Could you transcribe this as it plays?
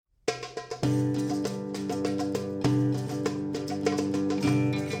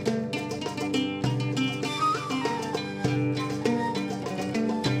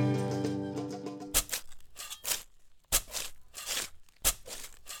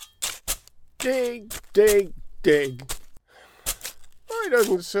Dig, dig, dig. Why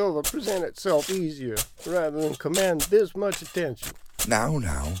doesn't silver present itself easier rather than command this much attention? Now,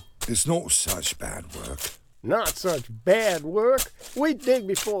 it's not such bad work. Not such bad work. We dig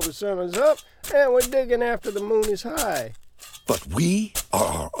before the sun is up, and we're digging after the moon is high. But we are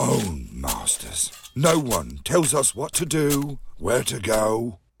our own masters. No one tells us what to do, where to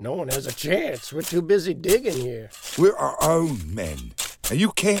go. No one has a chance. We're too busy digging here. We're our own men, and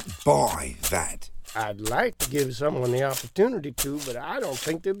you can't buy that. I'd like to give someone the opportunity to, but I don't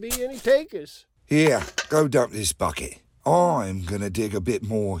think there'd be any takers. Here, go dump this bucket. I'm gonna dig a bit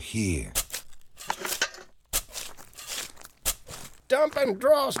more here. Dumping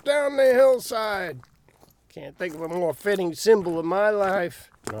dross down the hillside. Can't think of a more fitting symbol of my life.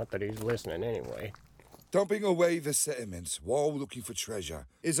 Not that he's listening anyway. Dumping away the sediments while looking for treasure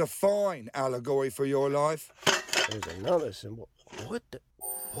is a fine allegory for your life. There's another symbol.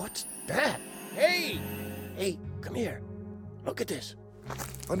 What's that? Hey, come here. Look at this.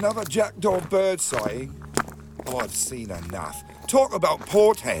 Another jackdaw bird sighting? Oh, I've seen enough. Talk about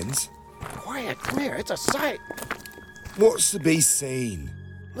portents. Quiet, come here. It's a sight. What's to be seen?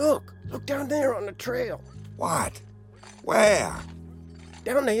 Look down there on the trail. What? Where?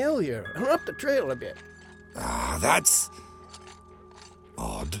 Down the hill here, and up the trail a bit. That's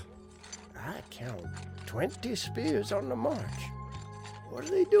odd. I count 20 spears on the march. What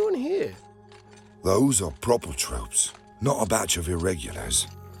are they doing here? Those are proper troops, not a batch of irregulars.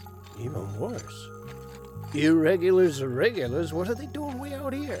 Even worse. Irregulars are regulars. What are they doing way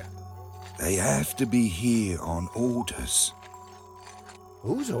out here? They have to be here on orders.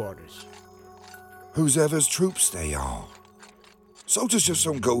 Whose orders? Whosever's troops they are. Soldiers just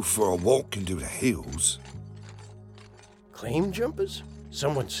don't go for a walk into the hills. Claim jumpers?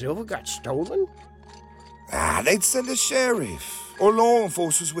 Someone's silver got stolen? They'd send a sheriff or law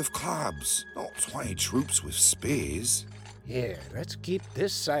enforcers with clubs, not 20 troops with spears. Yeah, let's keep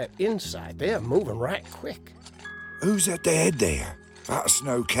this side inside. They're moving right quick. Who's at the head there? That's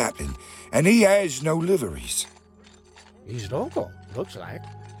no captain, and he has no liveries. He's local, looks like.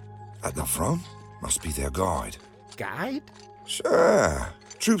 At the front? Must be their guide. Guide? Sure.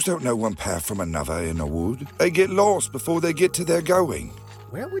 Troops don't know one path from another in a wood. They get lost before they get to their going.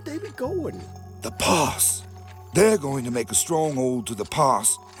 Where would they be going? The pass. They're going to make a stronghold to the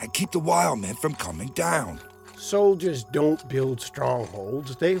pass and keep the wild men from coming down. Soldiers don't build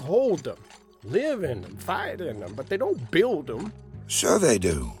strongholds, they hold them. Live in them, fight in them, but they don't build them. Sure they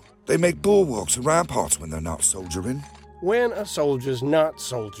do. They make bulwarks and ramparts when they're not soldiering. When a soldier's not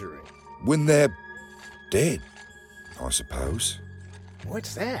soldiering. When they're dead, I suppose.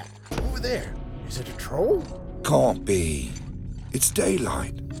 What's that? Over there. Is it a troll? Can't be. It's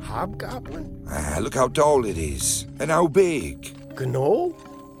daylight. Hobgoblin? Look how tall it is. And how big. Gnoll?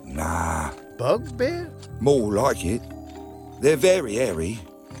 Nah. Bugbear? More like it. They're very hairy.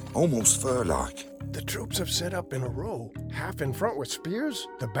 Almost fur-like. The troops have set up in a row. Half in front with spears,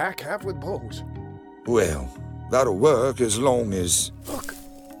 the back half with bows. Well, that'll work as long as... Look,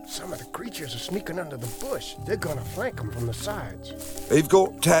 some of the creatures are sneaking under the bush. They're gonna flank them from the sides. They've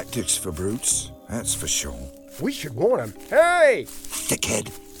got tactics for brutes, that's for sure. We should warn them. Hey! Thickhead.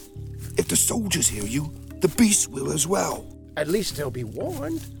 If the soldiers hear you, the beasts will as well. At least they'll be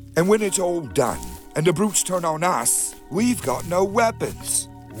warned. And when it's all done, and the brutes turn on us, we've got no weapons.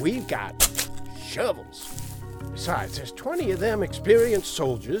 We've got shovels. Besides, there's 20 of them experienced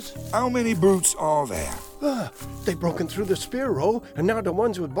soldiers. How many brutes are there? They've broken through the spear row, and now the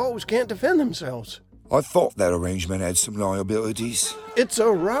ones with bows can't defend themselves. I thought that arrangement had some liabilities. It's a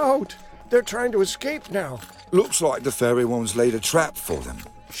rout. They're trying to escape now. Looks like the fairy ones laid a trap for them.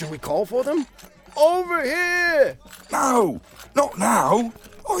 Should we call for them? Over here! No, not now.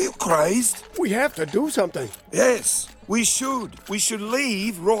 Are you crazed? We have to do something. Yes, we should. We should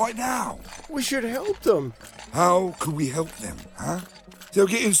leave right now. We should help them. How could we help them, huh? They're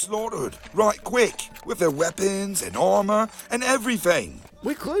getting slaughtered right quick with their weapons and armor and everything.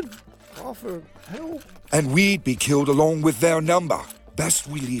 We could offer help. And we'd be killed along with their number. Best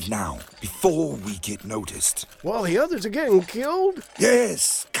we leave now, before we get noticed. While the others are getting killed?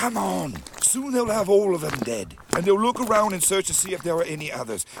 Yes, come on. Soon they'll have all of them dead. And they'll look around and search to see if there are any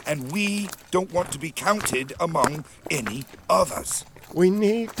others. And we don't want to be counted among any others. We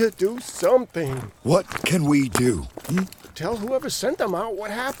need to do something. What can we do? Tell whoever sent them out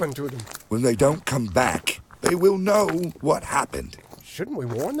what happened to them. When they don't come back, they will know what happened. Shouldn't we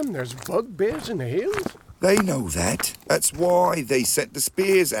warn them there's bugbears in the hills? They know that. That's why they sent the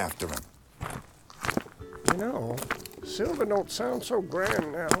spears after them. You know, silver don't sound so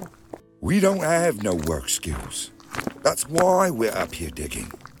grand now. We don't have no work skills. That's why we're up here digging.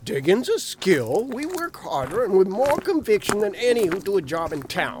 Digging's a skill. We work harder and with more conviction than any who do a job in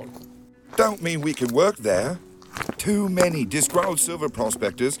town. Don't mean we can work there. Too many disgruntled silver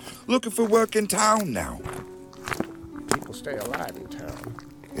prospectors looking for work in town now. People stay alive in town.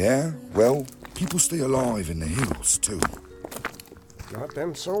 Yeah, well, people stay alive in the hills, too. Not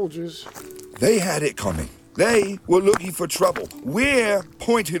them soldiers. They had it coming. They were looking for trouble. We're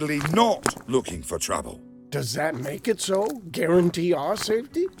pointedly not looking for trouble. Does that make it so? Guarantee our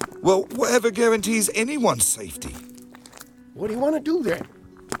safety? Well, whatever guarantees anyone's safety. What do you want to do then?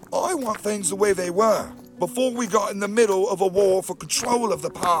 I want things the way they were, before we got in the middle of a war for control of the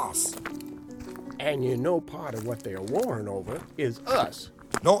pass. And you know part of what they're warring over is us.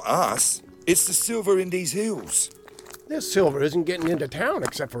 Not us. It's the silver in these hills. This silver isn't getting into town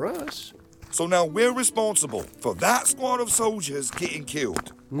except for us. So now we're responsible for that squad of soldiers getting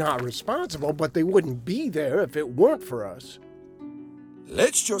killed. Not responsible, but they wouldn't be there if it weren't for us.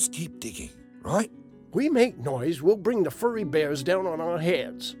 Let's just keep digging, right? We make noise, we'll bring the furry bears down on our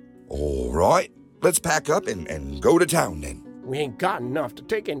heads. All right. Let's pack up and go to town then. We ain't got enough to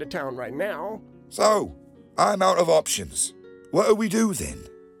take into town right now. So, I'm out of options. What do we do then?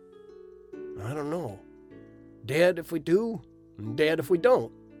 I don't know. Dead if we do, and dead if we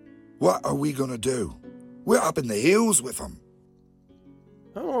don't. What are we gonna do? We're up in the hills with them.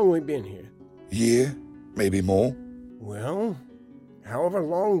 How long we been here? Year, maybe more. Well, however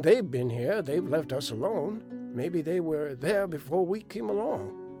long they've been here, they've left us alone. Maybe they were there before we came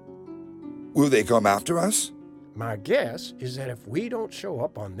along. Will they come after us? My guess is that if we don't show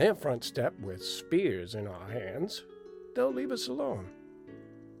up on their front step with spears in our hands, they'll leave us alone.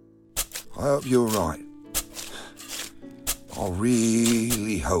 I hope you're right. I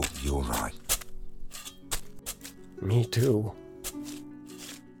really hope you're right. Me too.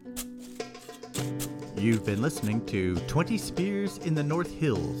 You've been listening to 20 Spears in the North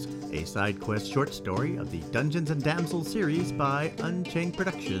Hills, a side quest short story of the Dungeons and Damsels series by Unchained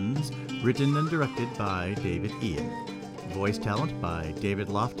Productions, written and directed by David Ian. Voice talent by David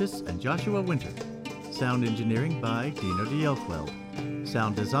Loftus and Joshua Winter. Sound engineering by Dino D'Elfweld.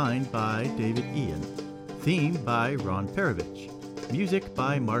 Sound design by David Ian. Theme by Ron Perovich. Music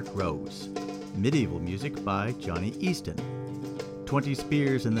by Mark Rose. Medieval music by Johnny Easton. 20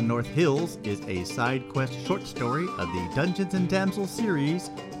 Spears in the North Hills is a side quest short story of the Dungeons and Damsels series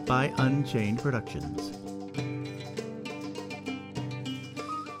by Unchained Productions.